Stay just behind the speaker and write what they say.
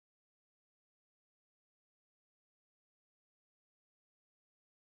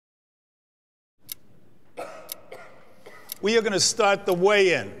We are going to start the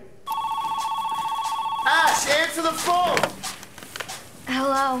weigh-in. Ash, answer the phone!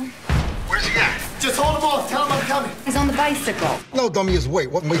 Hello. Where's he at? Just hold him off. Tell him I'm coming. He's on the bicycle. No, dummy, is wait.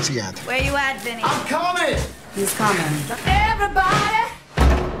 What weight's he at? Where you at, Vinny? I'm coming! He's coming. Everybody!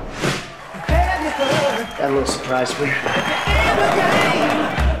 Got a little surprise for you.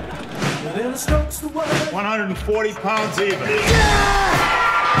 140 pounds even. Yeah!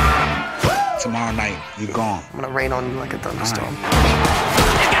 Tomorrow night, you're gone. I'm gonna rain on you like a thunderstorm.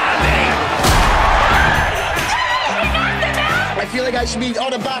 I feel like I should be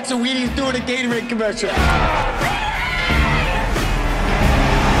on a box of Wheaties doing a Gatorade commercial.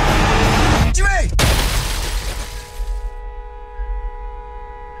 Jimmy!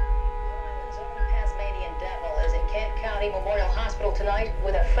 Tasmanian devil is in Kent County Memorial Hospital tonight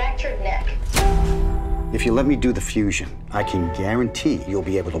with a fractured neck. If you let me do the fusion, I can guarantee you'll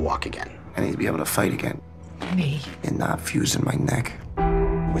be able to walk again. I need to be able to fight again. Me. And not fusing my neck.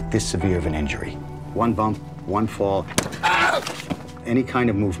 With this severe of an injury, one bump, one fall, any kind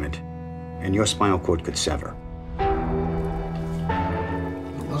of movement, and your spinal cord could sever. It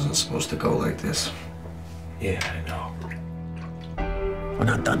wasn't supposed to go like this. Yeah, I know. We're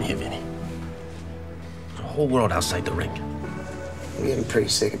not done here, Vinny. There's a whole world outside the ring. I'm getting pretty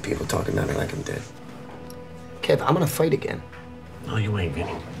sick of people talking about me like I'm dead. Kev, I'm gonna fight again. No, you ain't,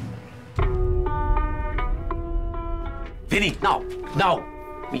 Vinny. Vinny, no.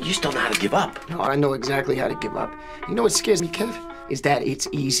 I mean, you still know how to give up. No, I know exactly how to give up. You know what scares me, Kev? Is that it's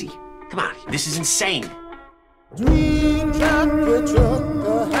easy. Come on, this is insane.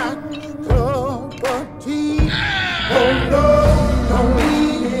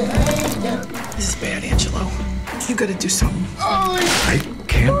 This is bad, Angelo. You gotta do something. I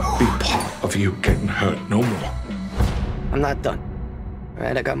can't be part of you getting hurt no more. I'm not done. All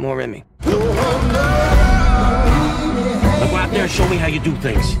right, I got more in me. Now go out there and show me how you do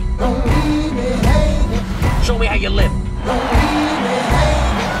things. Show me how you live.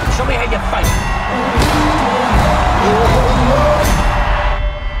 Show me how you fight.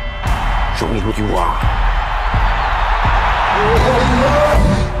 Show me who you are.